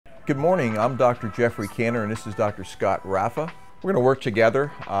Good morning, I'm Dr. Jeffrey Cantor and this is Dr. Scott Raffa. We're going to work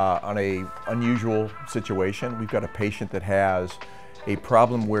together on an unusual situation. We've got a patient that has a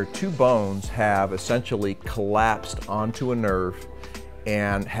problem where two bones have essentially collapsed onto a nerve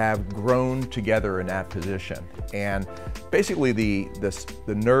and have grown together in that position. And basically the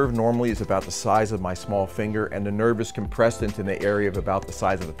nerve normally is about the size of my small finger, and the nerve is compressed into the area of about the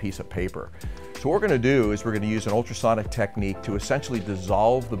size of a piece of paper. So what we're going to do is we're going to use an ultrasonic technique to essentially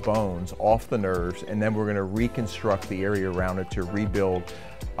dissolve the bones off the nerves, and then we're going to reconstruct the area around it to rebuild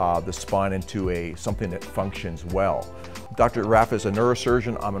the spine into something that functions well. Dr. Raffa is a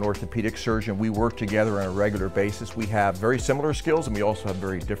neurosurgeon, I'm an orthopedic surgeon. We work together on a regular basis. We have very similar skills and we also have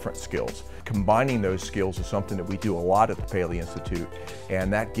very different skills. Combining those skills is something that we do a lot at the Paley Institute,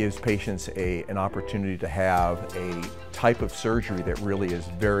 and that gives patients an opportunity to have a type of surgery that really is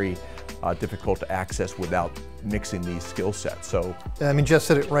very difficult to access without mixing these skill sets. So, I mean, Jeff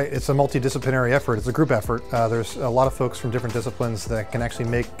said it right. It's a multidisciplinary effort. It's a group effort. There's a lot of folks from different disciplines that can actually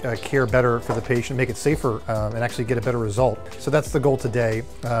make care better for the patient, make it safer, and actually get a better result. So that's the goal today,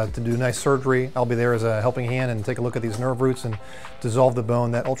 to do nice surgery. I'll be there as a helping hand and take a look at these nerve roots and dissolve the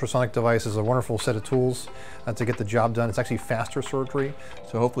bone. That ultrasonic device is a wonderful set of tools to get the job done. It's actually faster surgery.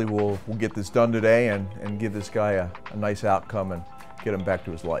 So hopefully we'll get this done today and give this guy a nice outcome and get him back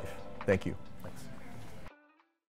to his life. Thank you.